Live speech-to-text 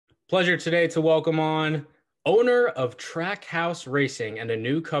Pleasure today to welcome on owner of Trackhouse Racing and a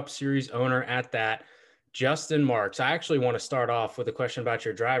new Cup Series owner at that, Justin Marks. I actually want to start off with a question about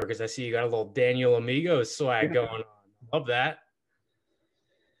your driver because I see you got a little Daniel Amigos swag going on. Love that.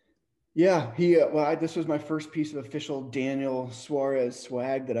 Yeah, this was my first piece of official Daniel Suarez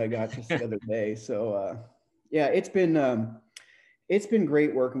swag that I got just the other day. Yeah, it's been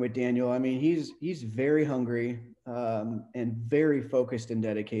great working with Daniel. I mean, he's very hungry and very focused and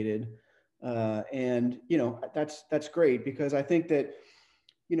dedicated, and that's great because I think that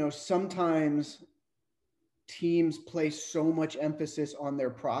sometimes teams place so much emphasis on their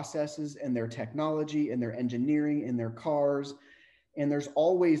processes and their technology and their engineering and their cars, and there's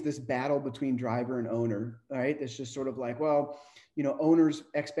always this battle between driver and owner, right? It's just sort of like, well, owners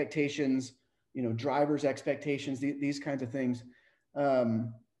expectations, drivers expectations, these kinds of things.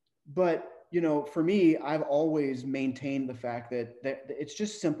 But for me, I've always maintained the fact that it's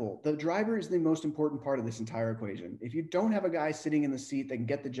just simple. The driver is the most important part of this entire equation. If you don't have a guy sitting in the seat that can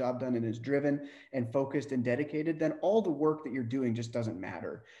get the job done and is driven and focused and dedicated, then all the work that you're doing just doesn't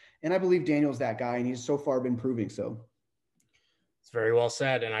matter. And I believe Daniel's that guy, and he's so far been proving so. It's very well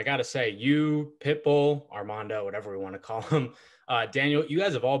said. And I got to say, you, Pitbull, Armando, whatever we want to call him, Daniel, you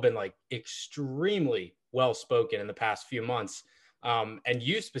guys have all been like extremely well spoken in the past few months. And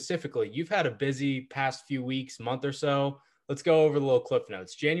you specifically, you've had a busy past few weeks, month or so. Let's go over the little cliff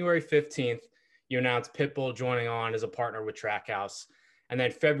notes. January 15th, you announced Pitbull joining on as a partner with Trackhouse. And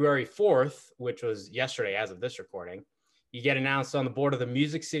then February 4th, which was yesterday as of this recording, you get announced on the board of the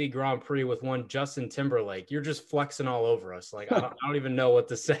Music City Grand Prix with one Justin Timberlake. You're just flexing all over us. Like, I don't even know what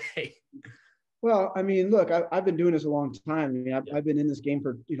to say. Well, I mean, look, I've been doing this a long time. I mean, I've been in this game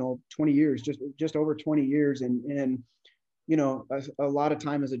for 20 years, just over 20 years, and a lot of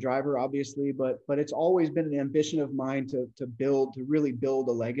time as a driver, obviously, but it's always been an ambition of mine to really build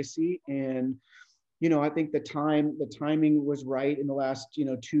a legacy. And I think the timing was right in the last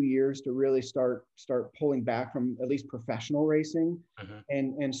 2 years to really start pulling back from at least professional racing,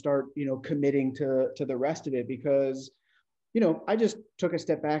 and start committing to the rest of it, because I just took a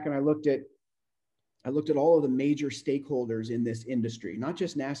step back and I looked at all of the major stakeholders in this industry, not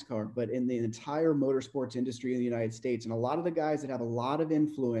just NASCAR, but in the entire motorsports industry in the United States. And a lot of the guys that have a lot of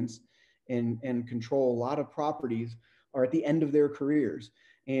influence and control a lot of properties are at the end of their careers.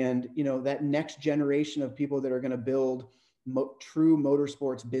 And, that next generation of people that are going to build true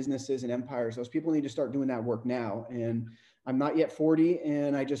motorsports businesses and empires, those people need to start doing that work now. And I'm not yet 40.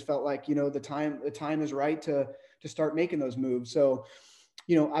 And I just felt like, the time is right to start making those moves. So,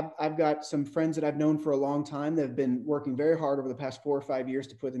 I've got some friends that I've known for a long time that have been working very hard over the past 4 or 5 years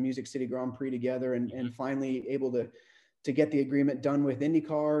to put the Music City Grand Prix together, and finally able to get the agreement done with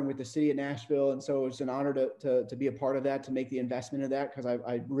IndyCar and with the city of Nashville. And so it's an honor to be a part of that, to make the investment of that, because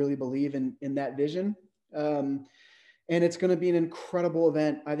I really believe in that vision. And it's going to be an incredible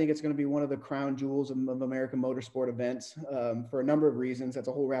event. I think it's going to be one of the crown jewels of American motorsport events, for a number of reasons. That's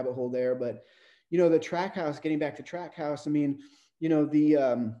a whole rabbit hole there. But, the Trackhouse, getting back to Trackhouse, I mean,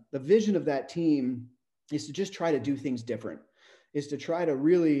 the vision of that team is to just try to do things different, is to try to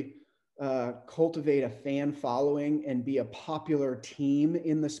really cultivate a fan following and be a popular team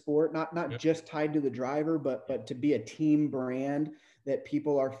in the sport, not just tied to the driver, but to be a team brand that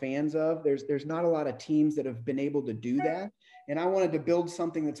people are fans of. There's not a lot of teams that have been able to do that. And I wanted to build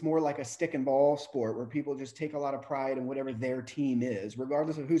something that's more like a stick and ball sport, where people just take a lot of pride in whatever their team is,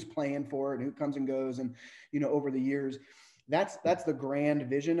 regardless of who's playing for it and who comes and goes. And, over the years, that's the grand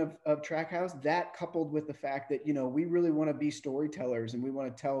vision of Trackhouse. That, coupled with the fact that, we really want to be storytellers and we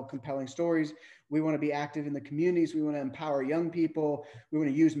want to tell compelling stories. We want to be active in the communities. We want to empower young people. We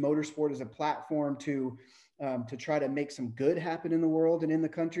want to use motorsport as a platform to try to make some good happen in the world and in the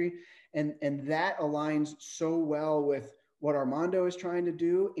country. And that aligns so well with what Armando is trying to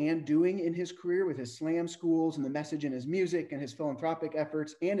do and doing in his career with his slam schools and the message in his music and his philanthropic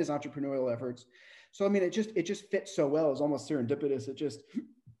efforts and his entrepreneurial efforts. So, I mean, it just fits so well. It's almost serendipitous. It just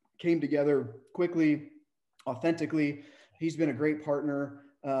came together quickly, authentically. He's been a great partner.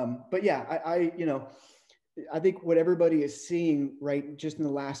 But yeah, I think what everybody is seeing right just in the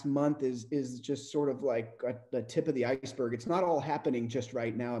last month is just sort of like the tip of the iceberg. It's not all happening just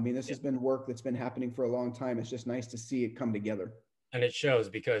right now. I mean, this has been work that's been happening for a long time. It's just nice to see it come together. And it shows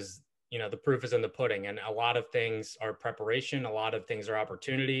because, the proof is in the pudding, and a lot of things are preparation. A lot of things are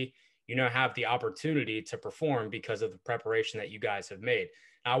opportunity. Have the opportunity to perform because of the preparation that you guys have made.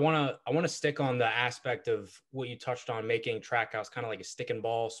 Now, I want to stick on the aspect of what you touched on, making Trackhouse kind of like a stick and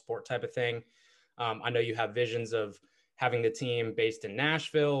ball sport type of thing. I know you have visions of having the team based in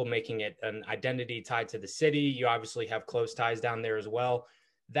Nashville, making it an identity tied to the city. You obviously have close ties down there as well.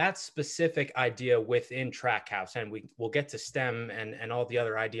 that specific idea within Trackhouse, and we'll get to STEM and all the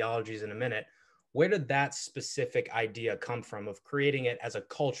other ideologies in a minute. Where did that specific idea come from of creating it as a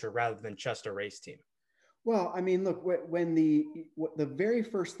culture rather than just a race team? Well, I mean, look, when the very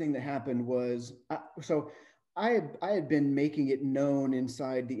first thing that happened was, I had been making it known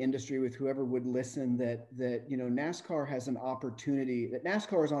inside the industry with whoever would listen that NASCAR has an opportunity, that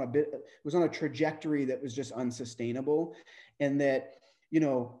NASCAR was on a trajectory that was just unsustainable, and that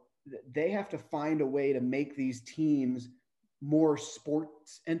they have to find a way to make these teams more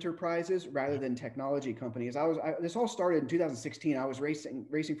sports enterprises rather than technology companies. This all started in 2016. I was racing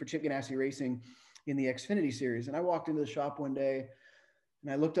for Chip Ganassi Racing in the Xfinity series. And I walked into the shop one day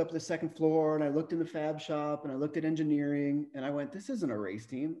and I looked up the second floor and I looked in the fab shop and I looked at engineering and I went, this isn't a race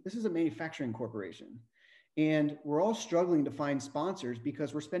team. This is a manufacturing corporation. And we're all struggling to find sponsors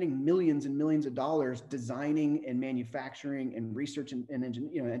because we're spending millions and millions of dollars designing and manufacturing and research and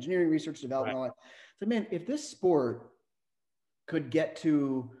engineering, research, development, all that. So man, if this sport could get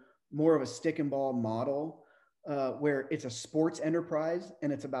to more of a stick and ball model, where it's a sports enterprise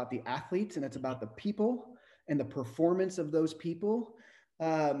and it's about the athletes and it's about the people and the performance of those people,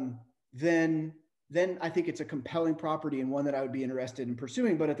 then I think it's a compelling property and one that I would be interested in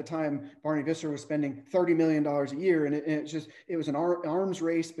pursuing. But at the time, Barney Visser was spending $30 million a year, and it was an arms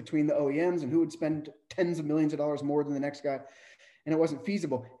race between the OEMs and who would spend tens of millions of dollars more than the next guy, and it wasn't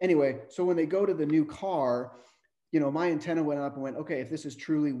feasible. Anyway, so when they go to the new car, my antenna went up and went, okay, if this is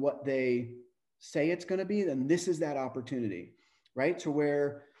truly what they say it's going to be, then this is that opportunity, right? To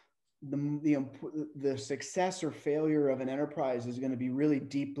where the success or failure of an enterprise is going to be really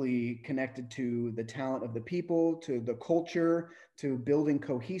deeply connected to the talent of the people, to the culture, to building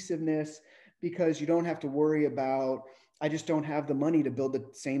cohesiveness, because you don't have to worry about, I just don't have the money to build the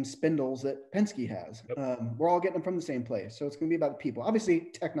same spindles that Penske has. Yep. We're all getting them from the same place. So it's going to be about the people.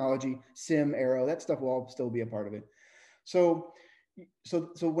 Obviously, technology, sim, aero, that stuff will all still be a part of it. So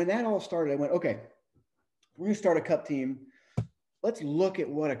when that all started, I went, okay, we're going to start a cup team. Let's look at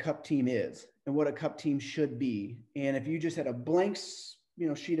what a cup team is and what a cup team should be. And if you just had a blank,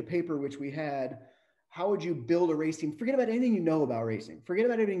 sheet of paper, which we had, how would you build a race team? Forget about anything you know about racing. Forget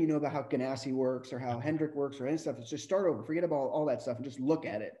about everything you know about how Ganassi works or how Hendrick works or any stuff. Let's just start over. Forget about all that stuff and just look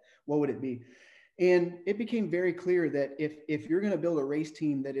at it. What would it be? And it became very clear that if you're going to build a race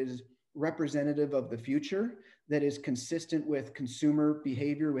team that is representative of the future, that is consistent with consumer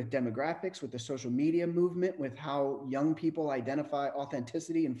behavior, with demographics, with the social media movement, with how young people identify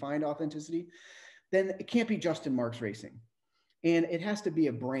authenticity and find authenticity, then it can't be Justin Marks Racing. And it has to be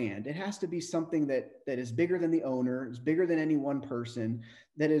a brand. It has to be something that is bigger than the owner, is bigger than any one person,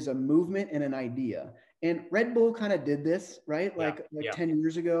 that is a movement and an idea. And Red Bull kind of did this, right? Like 10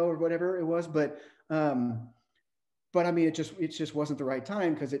 years ago or whatever it was. But I mean, it just wasn't the right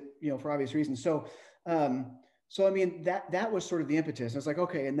time because it, for obvious reasons. So I mean, that was sort of the impetus. And it's like,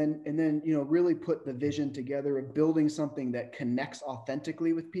 okay, and then really put the vision together of building something that connects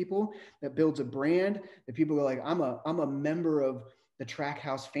authentically with people, that builds a brand, that people go like, I'm a member of the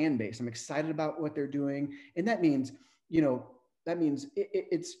Trackhouse fan base. I'm excited about what they're doing. And that means,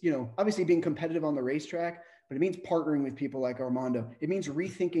 it's obviously being competitive on the racetrack, but it means partnering with people like Armando. It means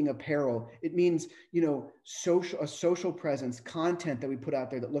rethinking apparel. It means, a social presence, content that we put out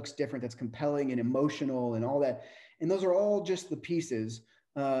there that looks different, that's compelling and emotional and all that. And those are all just the pieces.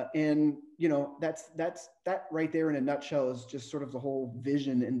 And that's right there in a nutshell is just sort of the whole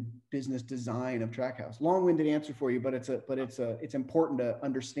vision and business design of Trackhouse. Long-winded answer for you, but it's important to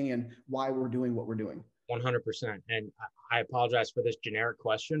understand why we're doing what we're doing. 100%. And I apologize for this generic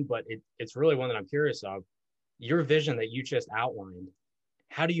question, but it's really one that I'm curious of. Your vision that you just outlined,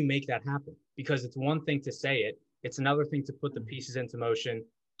 how do you make that happen? Because it's one thing to say it, it's another thing to put the pieces into motion,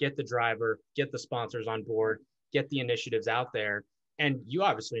 get the driver, get the sponsors on board, get the initiatives out there. And you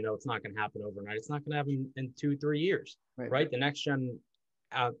obviously know it's not going to happen overnight. It's not going to happen in 2-3 years, right? The next gen,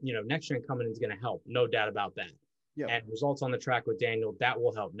 next gen coming in is going to help, no doubt about that. Yep. And results on the track with Daniel, that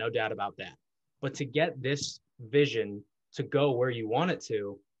will help, no doubt about that. But to get this vision to go where you want it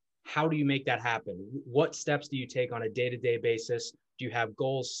to, how do you make that happen? What steps do you take on a day-to-day basis? Do you have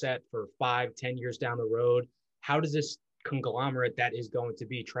goals set for 5-10 years down the road? How does this conglomerate that is going to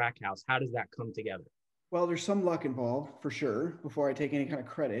be Trackhouse, how does that come together? Well, there's some luck involved for sure before I take any kind of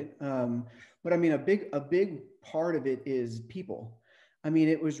credit. But I mean, a big part of it is people. I mean,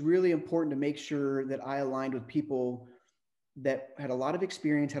 it was really important to make sure that I aligned with people that had a lot of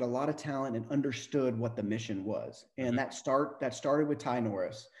experience, had a lot of talent, and understood what the mission was. And that started with Ty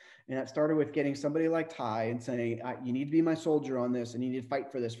Norris. And that started with getting somebody like Ty and saying, you need to be my soldier on this, and you need to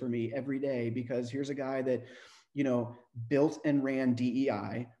fight for this for me every day, because here's a guy that, you know, built and ran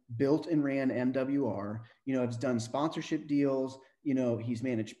DEI, built and ran MWR, you know, has done sponsorship deals, you know, he's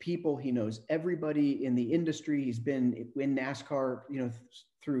managed people, he knows everybody in the industry, he's been in NASCAR, you know,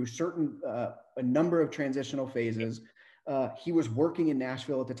 through certain, a number of transitional phases. He was working in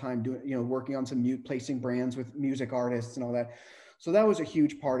Nashville at the time, doing, you know, working on some placing brands with music artists and all that. So that was a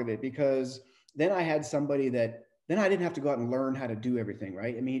huge part of it, because then I had somebody that, then I didn't have to go out and learn how to do everything,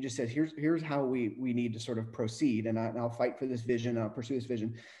 right? I mean, he just said, here's how we need to sort of proceed, and I'll fight for this vision, I'll pursue this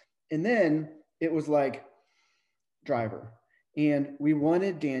vision. And then it was like, driver. And we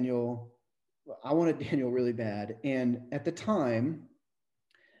wanted Daniel, I wanted Daniel really bad. And at the time,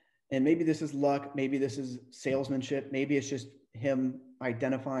 and maybe this is luck, maybe this is salesmanship, maybe it's just him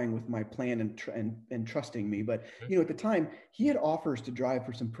identifying with my plan and trusting me. But, you know, at the time, he had offers to drive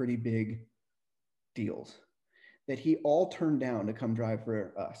for some pretty big deals that he all turned down to come drive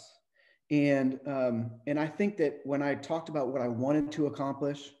for us. And I think that when I talked about what I wanted to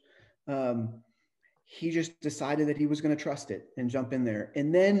accomplish, he just decided that he was going to trust it and jump in there.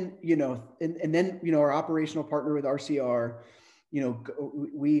 And then, you know, and then, you know, our operational partner with RCR, you know,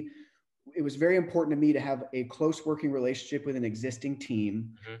 it was very important to me to have a close working relationship with an existing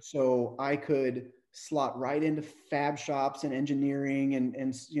team. So I could slot right into fab shops and engineering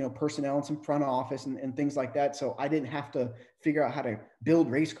and you know, personnel and some front office and things like that. So I didn't have to figure out how to build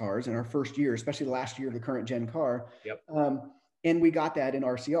race cars in our first year, especially the last year of the current gen car. Yep. And we got that in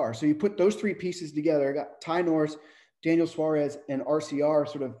RCR. So you put those three pieces together. I got Ty Norris, Daniel Suarez, and RCR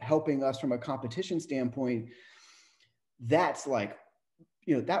sort of helping us from a competition standpoint. That's like,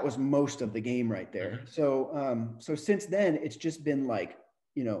 you know, that was most of the game right there. So, so since then, it's just been like,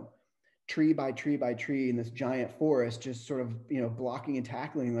 you know, tree by tree by tree in this giant forest, just sort of, you know, blocking and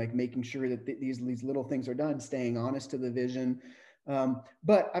tackling, like making sure that these little things are done, staying honest to the vision.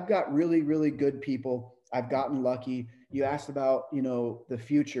 But I've got really, really good people. I've gotten lucky. You asked about, you know, the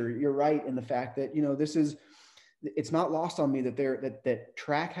future. You're right in the fact that, you know, it's not lost on me that that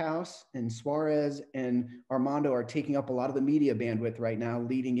Trackhouse and Suarez and Armando are taking up a lot of the media bandwidth right now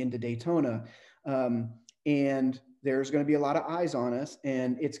leading into Daytona. And there's going to be a lot of eyes on us,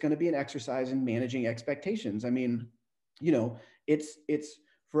 and it's going to be an exercise in managing expectations. I mean, you know, it's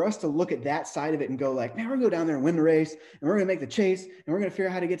for us to look at that side of it and go like, man, we're gonna go down there and win the race, and we're gonna make the chase, and we're gonna figure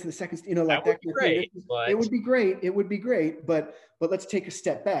out how to get to the second, you know, like that. It would be great. It would be great, but let's take a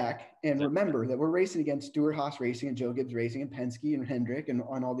step back and remember that we're racing against Stewart-Haas Racing and Joe Gibbs Racing and Penske and Hendrick and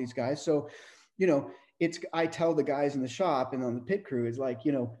on all these guys. So, you know, I tell the guys in the shop and on the pit crew is like,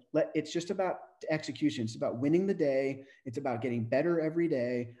 you know, it's just about execution. It's about winning the day. It's about getting better every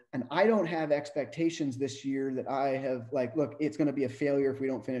day. And I don't have expectations this year that I have like, look, it's going to be a failure if we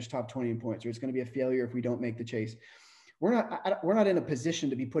don't finish top 20 in points, or it's going to be a failure if we don't make the chase. We're not in a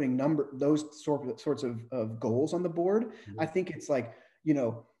position to be putting those sorts of goals on the board. I think it's like, you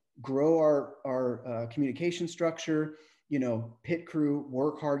know, grow our communication structure, you know, pit crew,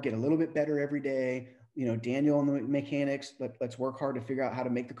 work hard, get a little bit better every day. You know, Daniel and the mechanics, let's work hard to figure out how to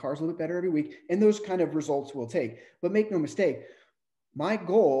make the cars a little bit better every week. And those kind of results we'll take. But make no mistake, my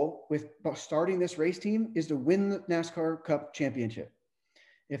goal with starting this race team is to win the NASCAR Cup Championship.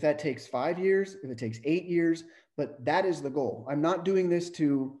 If that takes 5 years, if it takes 8 years, but that is the goal. I'm not doing this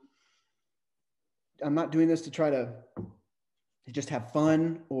to try to just have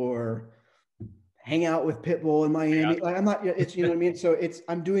fun or hang out with Pitbull in Miami. Like I'm not, it's, you know what I mean? So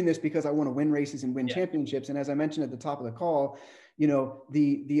I'm doing this because I want to win races and win championships. And as I mentioned at the top of the call, you know,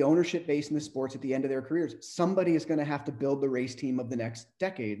 the ownership base in the sports at the end of their careers, somebody is going to have to build the race team of the next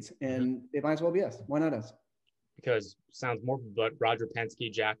decades. And it might as well be us. Why not us? Because sounds more, but Roger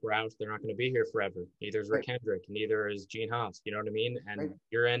Penske, Jack Roush, they're not going to be here forever. Neither is Rick Hendrick, neither is Gene Haas. You know what I mean? And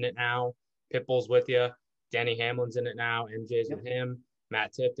you're in it now. Pitbull's with you. Denny Hamlin's in it now. MJ's with him.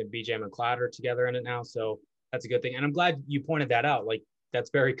 Matt Tift and BJ McLeod are together in it now. So that's a good thing. And I'm glad you pointed that out. Like, that's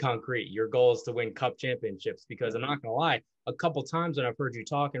very concrete. Your goal is to win cup championships, because I'm not going to lie, a couple times when I've heard you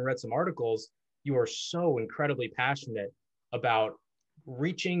talk and read some articles, you are so incredibly passionate about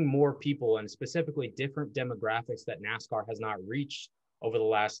reaching more people, and specifically different demographics that NASCAR has not reached over the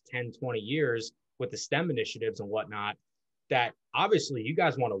last 10, 20 years with the STEM initiatives and whatnot, that obviously you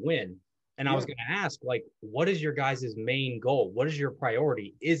guys want to win. And I was going to ask, like, what is your guys' main goal? What is your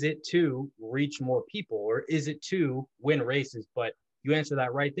priority? Is it to reach more people, or is it to win races? But you answer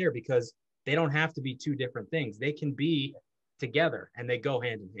that right there, because they don't have to be two different things. They can be together and they go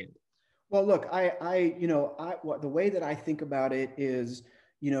hand in hand. Well, look, the way that I think about it is,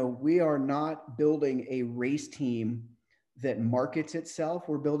 you know, we are not building a race team that markets itself.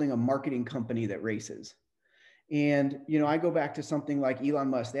 We're building a marketing company that races. And, you know, I go back to something like Elon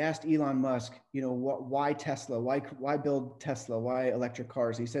Musk. They asked Elon Musk, you know, why Tesla? Why build Tesla? Why electric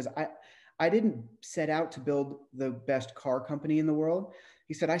cars? He says, I didn't set out to build the best car company in the world.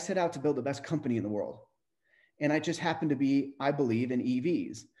 He said, I set out to build the best company in the world. And I just happen to be, I believe, in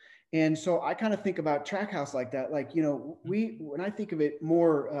EVs. And so I kind of think about Trackhouse like that. Like, you know, when I think of it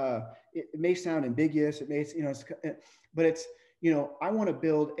more, it may sound ambiguous. It may, you know, but it's, you know, I want to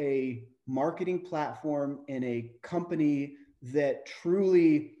build a marketing platform and a company that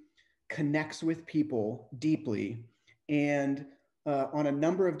truly connects with people deeply and on a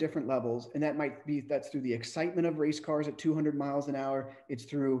number of different levels. And that's through the excitement of race cars at 200 miles an hour. It's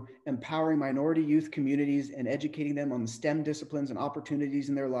through empowering minority youth communities and educating them on the STEM disciplines and opportunities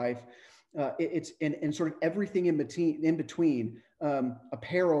in their life. It's and sort of everything in between,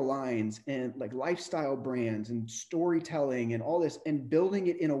 apparel lines and like lifestyle brands and storytelling and all this, and building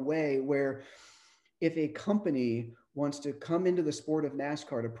it in a way where if a company wants to come into the sport of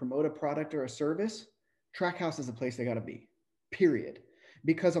NASCAR to promote a product or a service, Trackhouse is the place they got to be, period,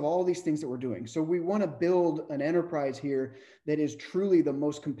 because of all these things that we're doing. So we want to build an enterprise here that is truly the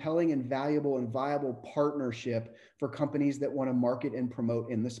most compelling and valuable and viable partnership for companies that want to market and promote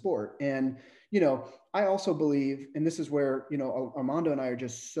in the sport. And, you know, I also believe, and this is where, you know, Armando and I are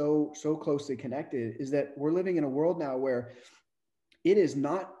just so closely connected, is that we're living in a world now where it is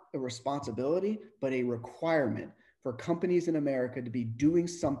not a responsibility, but a requirement for companies in America to be doing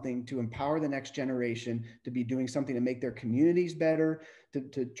something to empower the next generation, to be doing something to make their communities better,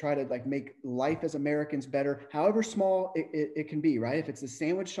 to try to like make life as Americans better, however small it can be, right? If it's a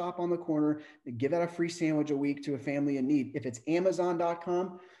sandwich shop on the corner, give out a free sandwich a week to a family in need. If it's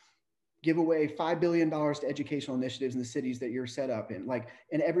Amazon.com, give away $5 billion to educational initiatives in the cities that you're set up in, like,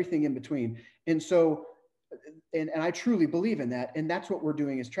 and everything in between. And so, and I truly believe in that. And that's what we're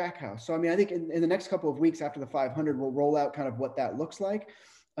doing as Trackhouse. So, I mean, I think in the next couple of weeks after the 500, we'll roll out kind of what that looks like.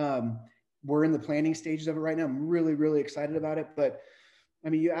 We're in the planning stages of it right now. I'm really, really excited about it. But I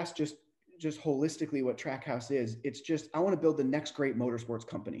mean, you asked just holistically what Trackhouse is. It's just, I want to build the next great motorsports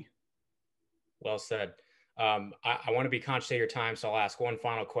company. Well said. I want to be conscious of your time, so I'll ask one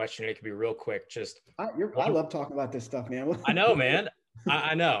final question. It can be real quick. I love talking about this stuff, man. I know, man.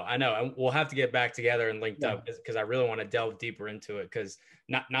 I know. And we'll have to get back together and linked up because I really want to delve deeper into it. Because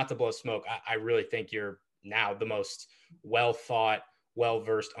not to blow smoke, I really think you're now the most well thought, well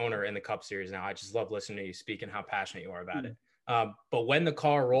versed owner in the Cup Series. Now, I just love listening to you speak and how passionate you are about it. But when the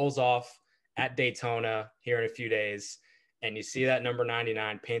car rolls off at Daytona here in a few days, and you see that number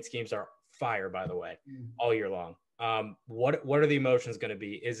 99, paint schemes are fire, by the way, all year long. What are the emotions going to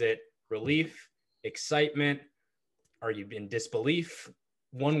be? Is it relief, excitement? Are you in disbelief?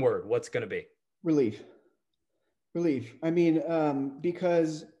 One word, what's going to be? Relief. I mean,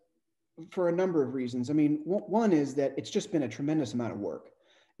 because for a number of reasons. I mean, one is that it's just been a tremendous amount of work.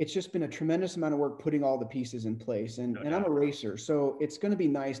 It's just been a tremendous amount of work putting all the pieces in place. And I'm a racer, so it's going to be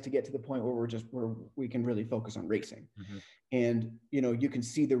nice to get to the point where where we can really focus on racing. Mm-hmm. And, you know, you can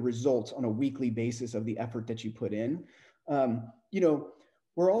see the results on a weekly basis of the effort that you put in. You know,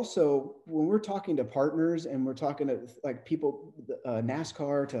 we're also, when we're talking to partners and we're talking to like people,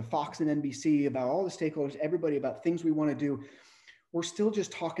 NASCAR to Fox and NBC, about all the stakeholders, everybody, about things we want to do, we're still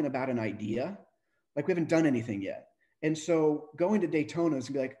just talking about an idea. Like we haven't done anything yet. And so going to Daytona is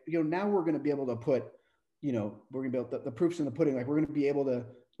gonna be like, you know, now we're going to be able to put, you know, we're going to be able to, the proof's in the pudding. Like we're going to be able to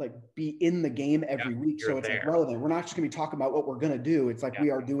like be in the game every week. So it's like relevant. We're not just going to be talking about what we're going to do. It's like we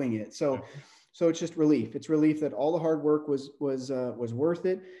are doing it. So it's just relief. It's relief that all the hard work was worth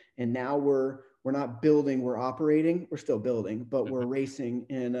it. And now we're not building, we're operating. We're still building, but we're racing.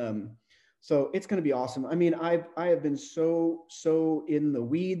 And so it's going to be awesome. I mean, I have been so in the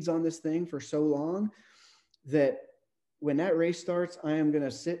weeds on this thing for so long that when that race starts, I am going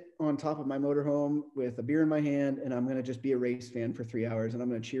to sit on top of my motorhome with a beer in my hand, and I'm going to just be a race fan for 3 hours. And I'm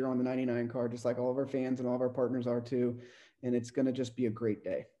going to cheer on the 99 car, just like all of our fans and all of our partners are too. And it's going to just be a great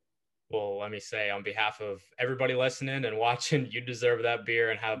day. Well, let me say on behalf of everybody listening and watching, you deserve that beer,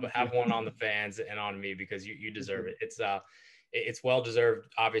 and have one on the fans and on me, because you deserve it. It's well deserved,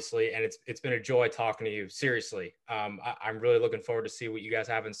 obviously, and it's been a joy talking to you. Seriously, I'm really looking forward to see what you guys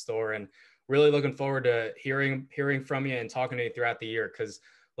have in store, and really looking forward to hearing from you and talking to you throughout the year. Because,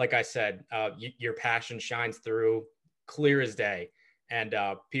 like I said, your passion shines through clear as day, and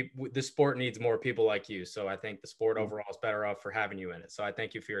the sport needs more people like you. So I think the sport overall is better off for having you in it. So I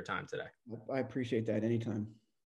thank you for your time today. I appreciate that. Anytime.